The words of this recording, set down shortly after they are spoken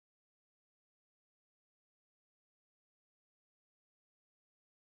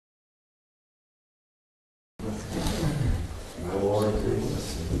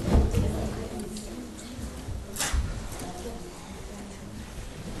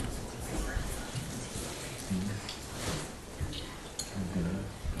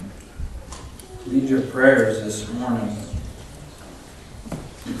Need your prayers this morning.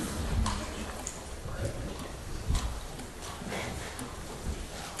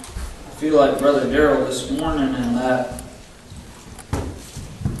 I feel like Brother Darrell this morning, and that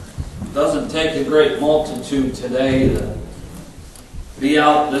doesn't take a great multitude today to be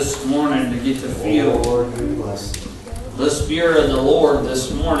out this morning to get to feel the Spirit of the Lord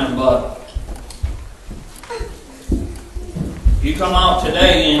this morning, but you come out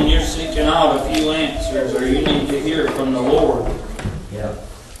today and you're seeking out a few answers, or you need to hear from the Lord. Yeah.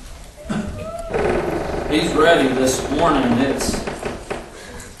 He's ready this morning.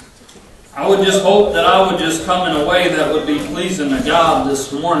 I would just hope that I would just come in a way that would be pleasing to God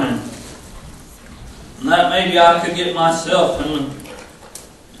this morning. And that maybe I could get myself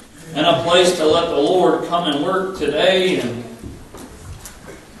in a place to let the Lord come and work today. And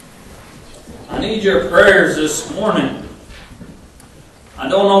I need your prayers this morning. I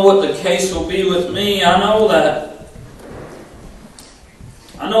don't know what the case will be with me. I know that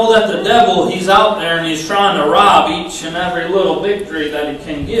the devil, he's out there and he's trying to rob each and every little victory that he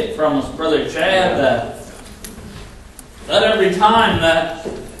can get from us, Brother Chad. That every time that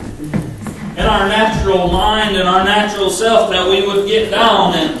in our natural mind and our natural self that we would get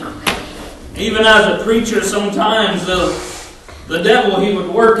down, and even as a preacher sometimes the devil, he would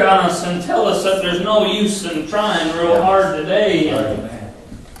work on us and tell us that there's no use in trying real hard today.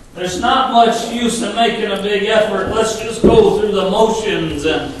 There's not much use in making a big effort. Let's just go through the motions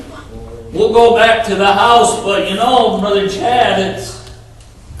and we'll go back to the house. But you know, Brother Chad, it's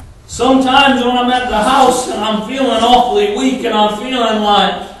sometimes when I'm at the house and I'm feeling awfully weak and I'm feeling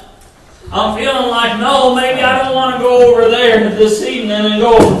like, no, maybe I don't want to go over there this evening and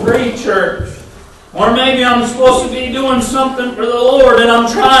go to pre-church. Or maybe I'm supposed to be doing something for the Lord and I'm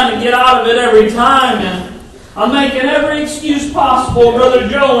trying to get out of it every time. And I'm making every excuse possible, Brother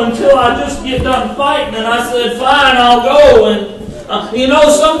Joe, until I just get done fighting. And I said, fine, I'll go. And you know,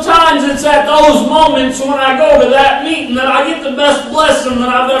 sometimes it's at those moments when I go to that meeting that I get the best blessing that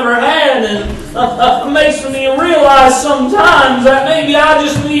I've ever had. And it makes me realize sometimes that maybe I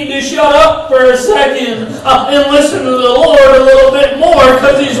just need to shut up for a second and listen to the Lord a little bit more,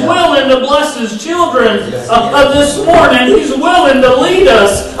 because He's willing to bless His children this morning. He's willing to lead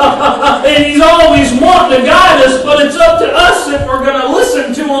us. And He's always wanting to guide us, but it's up to us if we're going to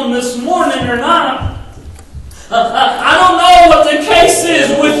listen to Him this morning or not. I don't know what the case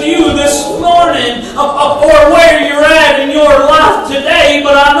is with you this morning or where you're at in your life today,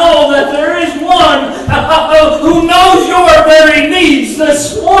 but I know that there is one who knows your very needs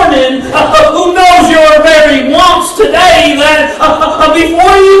this morning, who knows your very wants today, that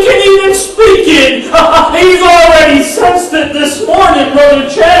before you can even speak it, He's already sensed it this morning, Brother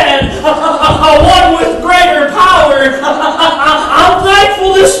Chad. One with greater power. I'm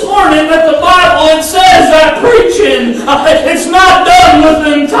thankful this morning that the Bible, it says that preaching, it's not done with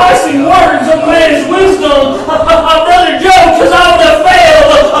enticing words of man's wisdom. Brother Joe, because I would have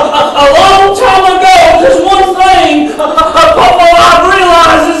failed a long time ago. There's one thing, Papa, I've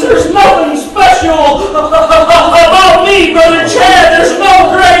realized is there's nothing special about me, Brother Chad. There's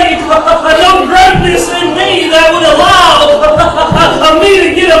no greatness in me that would allow me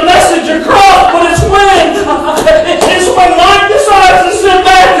to get a message across, but it's when Mark decides to sit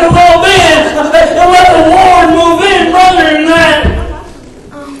back a little bit and let the Lord move in, brother, in that.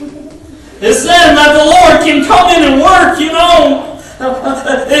 It's then that the Lord can come in and work, you know.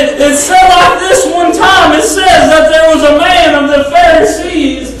 It said like this one time, it says that there was a man of the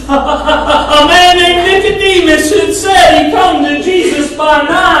Pharisees, a man named Nicodemus, who said he come to Jesus by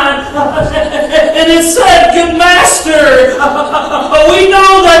night, and it said, good master, we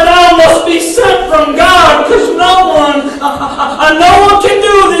know that thou must be sent from God, because no one can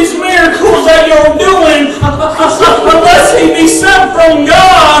do these miracles that you're doing unless he be sent from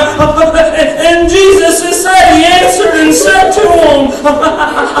God. And Jesus, it said, he answered and said to him,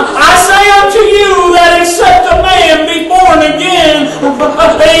 I say unto you that except a man be born again,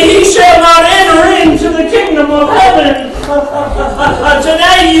 he shall not enter into the kingdom of heaven.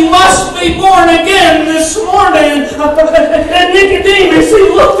 Today you must be born again this morning. And Nicodemus, he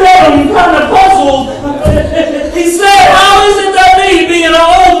looked at him kind of puzzled. He said, how is it that me, being an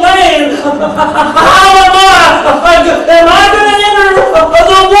old man, how am I going to enter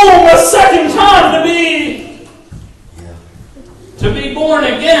the womb a second time to be born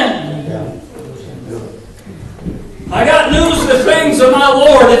again? I got news to things of my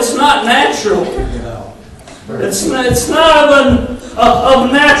Lord. It's not natural. It's not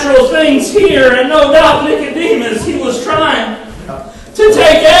of natural things here. And no doubt Nicodemus, he was trying to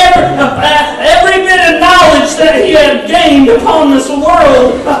take every bit of knowledge that he had gained reigned upon this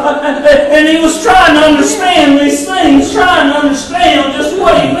world. And he was trying to understand these things, trying to understand just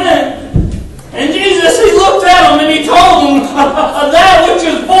what he meant. And Jesus, he looked at him and he told him, that which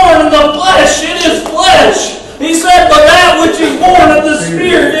is born of the flesh, it is flesh. He said, but that which is born of the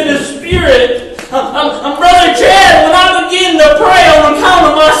Spirit, it is spirit. Brother Chad, when I begin to pray on account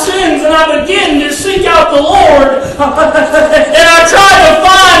of my sins and I begin to seek out the Lord, and I try to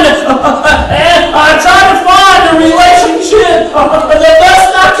find a relationship the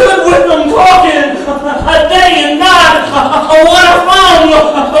best I could with them, talking day and night, what I found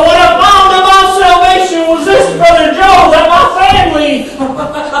about salvation was this, Brother Joe, that my family,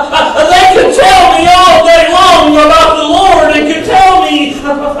 they could tell me all day long about the Lord and could tell me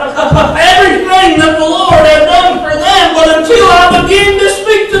everything that the Lord had done for them, but until I begin to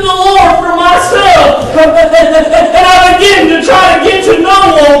speak to the Lord for myself, and I begin to try to get to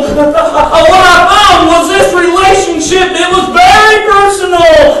know Him, what I found was this relationship. It was very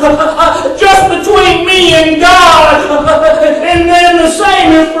personal, just between me and God, and then the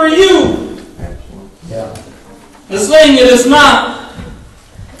same is for you. This thing, it is not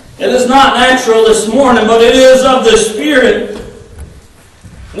natural this morning, but it is of the Spirit.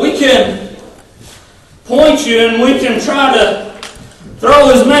 We can point you and we can try to throw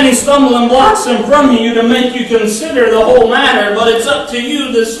as many stumbling blocks in front of you to make you consider the whole matter, but it's up to you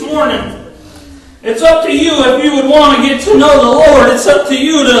this morning. It's up to you if you would want to get to know the Lord. It's up to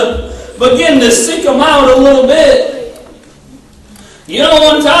you to begin to seek Him out a little bit. You know,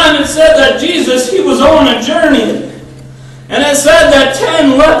 one time it said that Jesus, He was on a journey. And it said that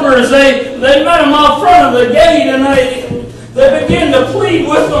 10 lepers, they met Him out front of the gate, and they began to plead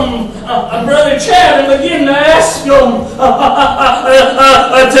with Him, Brother Chad, and begin to ask Him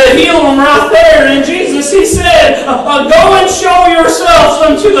to heal them right there. And Jesus, He said, go and show yourselves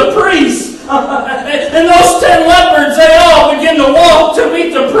unto the priest. And those 10 lepers, they all begin to walk to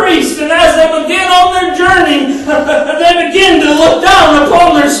meet the priest. And as they begin on their journey, they begin to look down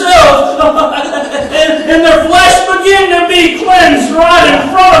upon themselves. And their flesh begin to be cleansed right in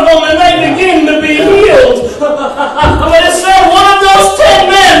front of them. And they begin to be healed. But it said one of those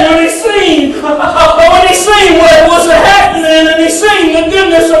 10 men, when he seen what was happening, and he seen the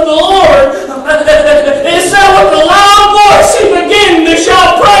goodness of the Lord, it said with a loud voice he began to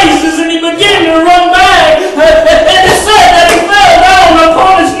shout praises, and he began to run back. And it said that he fell down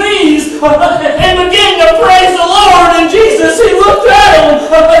upon his knees and began to praise the Lord. And Jesus, He looked at him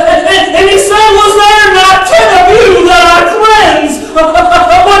and He said, was there not 10 of you that I cleansed?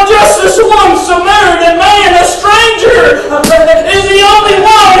 But just this one Samaritan man, a stranger, is the only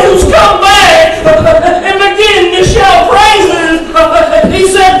one who's come back and began to shout praises. He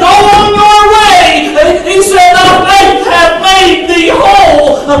said, go on your way. He said, thy faith hath made thee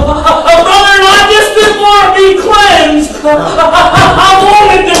whole. Brother, I just didn't want to be cleansed. I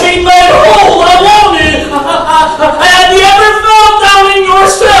wanted to be made whole. I wanted. Have you ever felt down in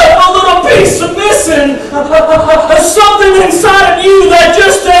yourself a little piece of missing? Something inside of you that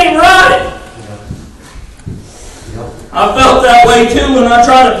just ain't right? I felt that way too when I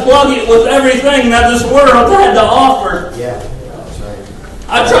tried to plug it with everything that this world had to offer. Yeah, that's right.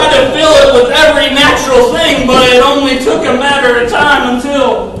 I tried to fill it with every natural thing, but it only took a matter of time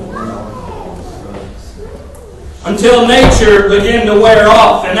until nature began to wear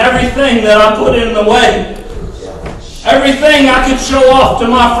off, and everything that I put in the way, everything I could show off to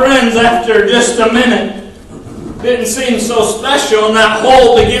my friends after just a minute, didn't seem so special, and that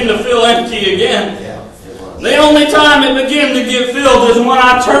hole began to feel empty again. The only time it began to get filled is when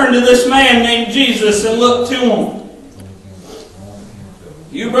I turned to this man named Jesus and looked to Him.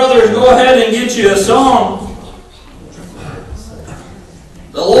 You brothers, go ahead and get you a song.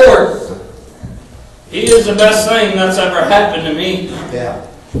 The Lord, He is the best thing that's ever happened to me. Yeah.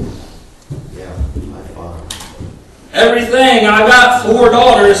 Everything, I got 4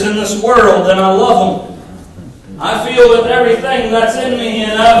 daughters in this world and I love them. I feel with everything that's in me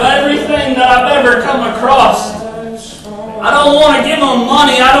and of everything that I've ever come across. I don't want to give them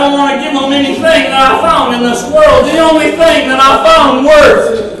money. I don't want to give them anything that I found in this world. The only thing that I found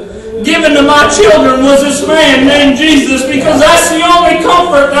worth giving to my children was this man named Jesus, because that's the only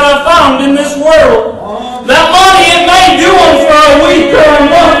comfort that I found in this world. That money, it may do them for a week or a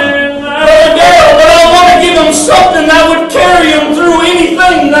month or a day, but I want to give them something that would carry them through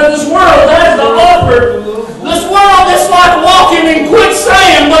anything that this world has to offer. This world is like walking in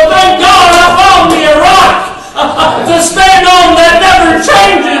quicksand, but thank God I found me a rock to stand on that never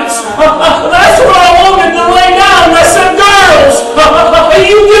changes. That's what I wanted to lay down. I said, girls,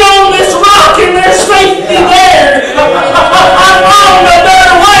 you get on this rock and there's safety there. I found a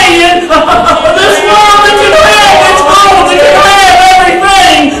better way, and this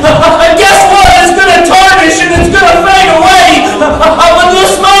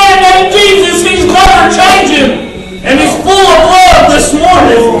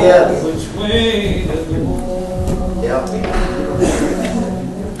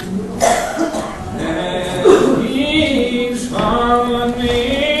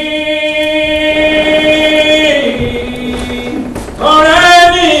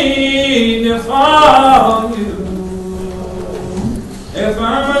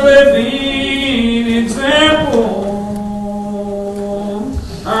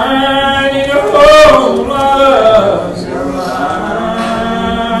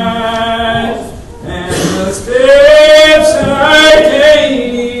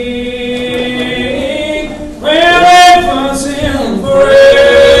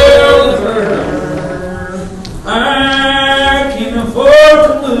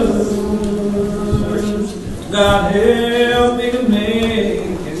God help me to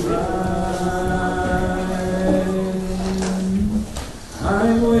make it right.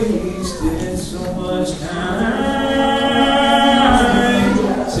 I wasted so much time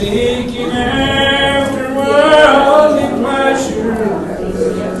seeking after worldly pleasure.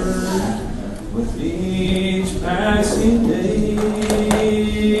 With each passing day,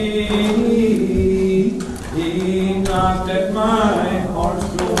 He knocked at my heart's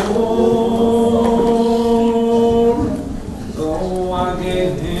door. Though I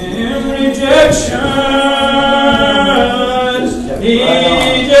gave Him rejection, He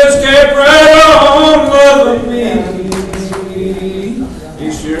just kept right on loving me. He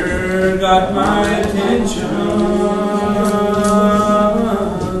sure got my attention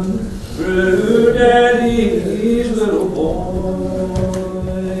through Daddy's little boy.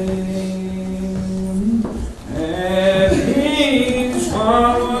 And He's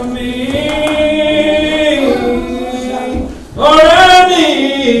following me. Lord, I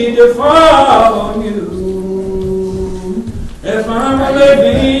need to follow You. If I'm a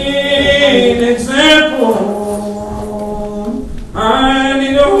living example, I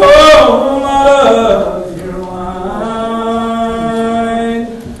need a whole lot of Your light.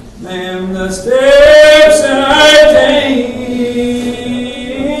 And the steps that I take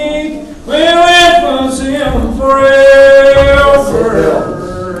will influence Him forever.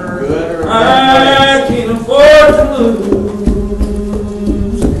 I can't afford to lose.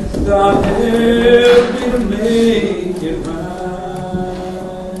 God help me to make it right.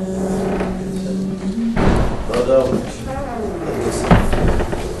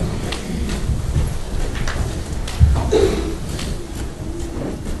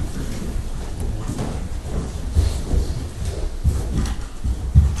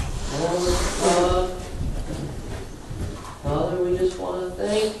 Father, we just want to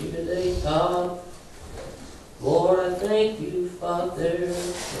thank You today, God. Lord, I thank You, Father,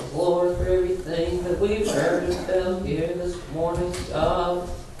 Lord, for everything that we've heard and felt here this morning, God.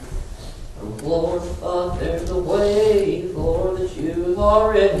 And Lord, Father, the way, Lord, that You've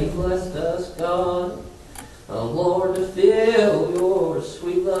already blessed us, God. And Lord, to feel Your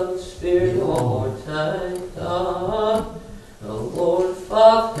sweet loving Spirit one more time, God. And Lord,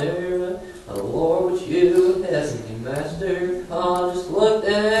 Father, Lord, would You, Heavenly Master, God, just look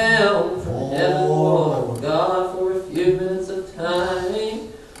down from heaven, Lord, God, for a few minutes of time,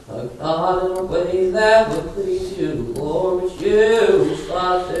 God, in a way that would please You, Lord, would You,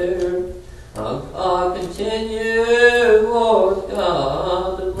 Father, God, continue, Lord,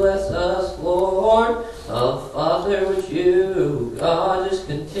 God, to bless us, Lord, Father, would You, God, just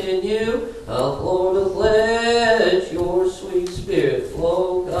continue, Lord, to let Your sweet Spirit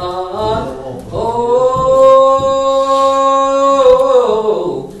flow, God. Oh,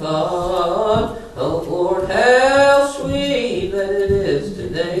 God. Oh, Lord, how sweet that it is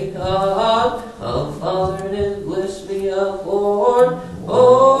today, God. Father, and it lifts me up, Lord.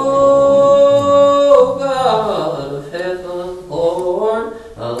 Oh, God of heaven, Lord.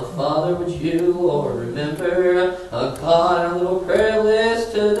 Father, would You, Lord, remember, God, our little prayer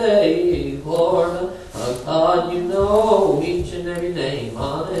list today, Lord. God, You know each and every name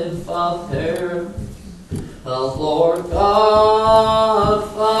on it, Father. Lord God,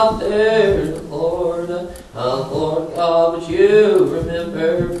 Father, Lord. Lord God, would You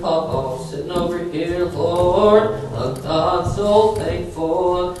remember Papa sitting over here, Lord. God, so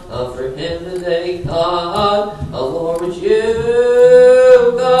thankful for him today, God. Lord, would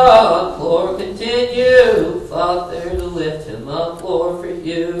You, God, Lord, continue, Father, to lift him up, Lord, for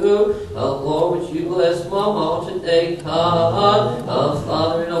You. Lord, would You bless Mama today, God.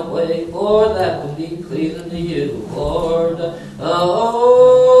 Father, in a way, Lord, that would be pleasing to You, Lord. Oh,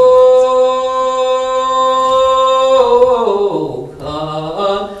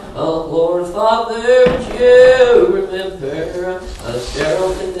 God. Lord, Father, would You remember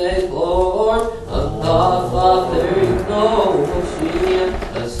Cheryl today, Lord. God, Father, You know what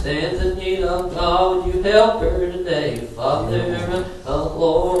she stands in need of. God, would You help her today, Father,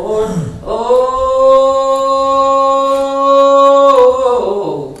 Lord. Oh,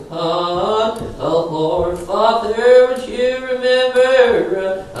 God, Lord, Father, would You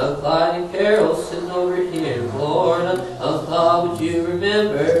remember Clyde and Carol sitting over here, Lord. God, would You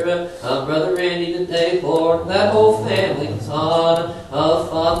remember Brother Randy today, Lord, that whole family, God.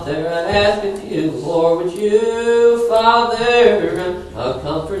 Father, I ask of You, Lord, would You, Father,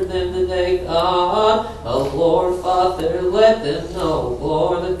 comfort them today, God. Lord, Father, let them know,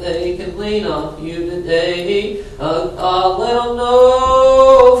 Lord, that they can lean on You today. God, let them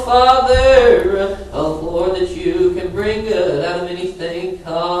know, Father, Lord, that You can bring good out of anything,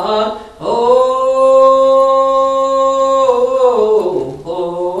 God. Oh,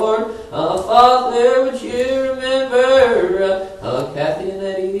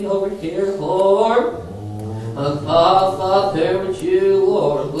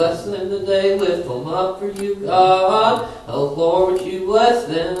 lift them up for you, God. Oh, Lord, would you bless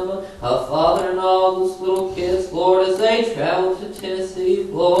them? Father, and all those little kids, Lord, as they travel to Tennessee,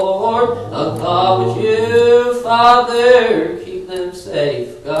 Lord. God, would you, Father, keep them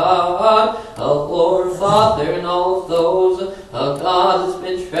safe, God. Lord, Father, and all of those, God, that's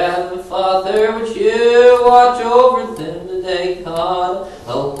been traveling, Father, would you watch over them today, God.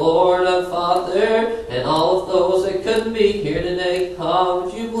 Lord, Father, and all of those that couldn't be here today, God,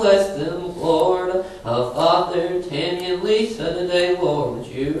 would you bless them, Lord. Father, Tammy and Lisa today, Lord, would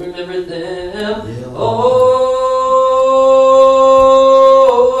you remember them?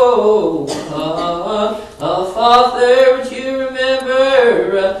 Father, would you remember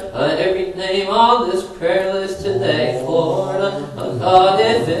every name on this prayer list today, Lord? God,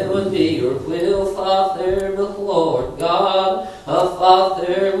 if it would be your will, Father, but Lord, God,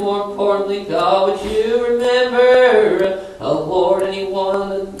 Father, more importantly, God, would you remember, Lord, anyone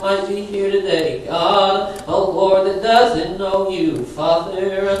that might be here today, God, Lord, that doesn't know you,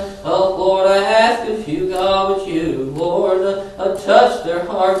 Father, Lord, I ask of you, God, would you, Lord, touch their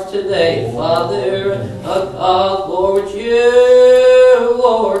hearts today, Father, God, Lord, would you,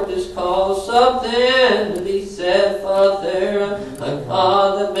 Lord, just cause something to be said, Father,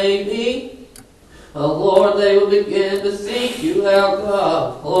 God, that maybe, Lord, they will begin to seek you out,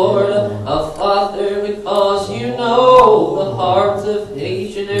 God, Lord, Father, because you know the hearts of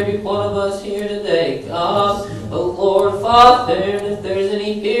each and every one of us here today, God, Lord, Father, and if there's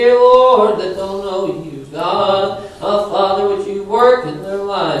any here, Lord, that don't know you, God, Father, would you work in their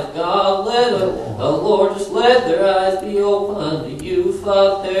life, God, Lord, just let their eyes be open to you,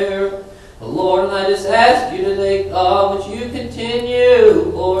 Father. Lord, and I just ask you today, God, would you continue,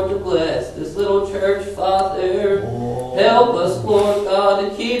 Lord, to bless this little church, Father. Help us, Lord God,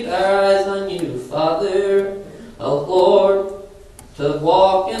 to keep our eyes on you, Father. Lord, to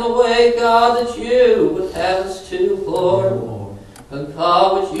walk in a way, God, that you would have us to, Lord. And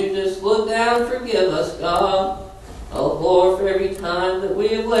God, would you just look down and forgive us, God. Lord, for every time that we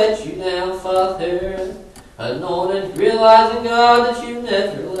have let you down, Father. Knowing and realizing, God, that you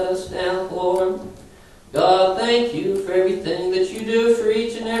never let us down, Lord. God, thank you for everything that you do for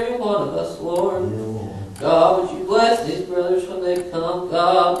each and every one of us, Lord. God, would you bless these brothers when they come,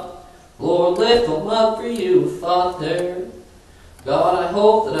 God. Lord, lift them up for you, Father. God, I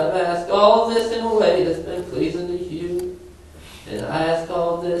hope that I've asked all of this in a way that's been pleasing to you. And I ask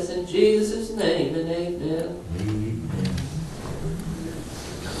all of this in Jesus' name, and amen.